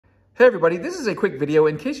Hey everybody, this is a quick video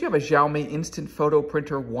in case you have a Xiaomi Instant Photo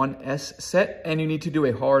Printer 1S set and you need to do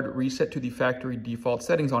a hard reset to the factory default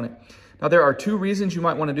settings on it. Now there are two reasons you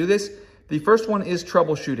might want to do this. The first one is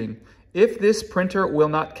troubleshooting. If this printer will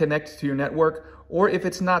not connect to your network, or if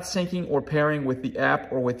it's not syncing or pairing with the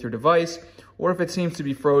app or with your device, or if it seems to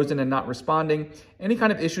be frozen and not responding, any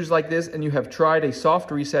kind of issues like this and you have tried a soft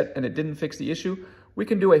reset and it didn't fix the issue, we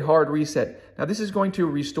can do a hard reset. Now this is going to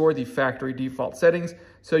restore the factory default settings,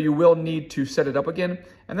 so you will need to set it up again.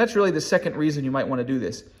 And that's really the second reason you might want to do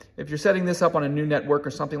this. If you're setting this up on a new network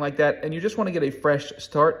or something like that, and you just want to get a fresh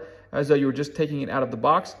start, as though you were just taking it out of the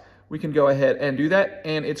box, we can go ahead and do that,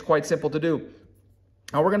 and it's quite simple to do.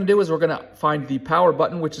 All we're going to do is we're going to find the power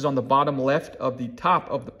button, which is on the bottom left of the top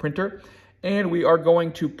of the printer, and we are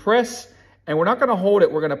going to press, and we're not going to hold it,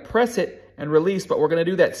 we're going to press it and release, but we're going to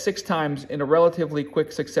do that 6 times in a relatively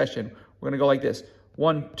quick succession. We're going to go like this: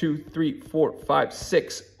 1, 2, 3, 4, 5,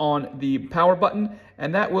 6 on the power button,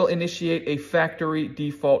 and that will initiate a factory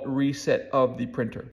default reset of the printer.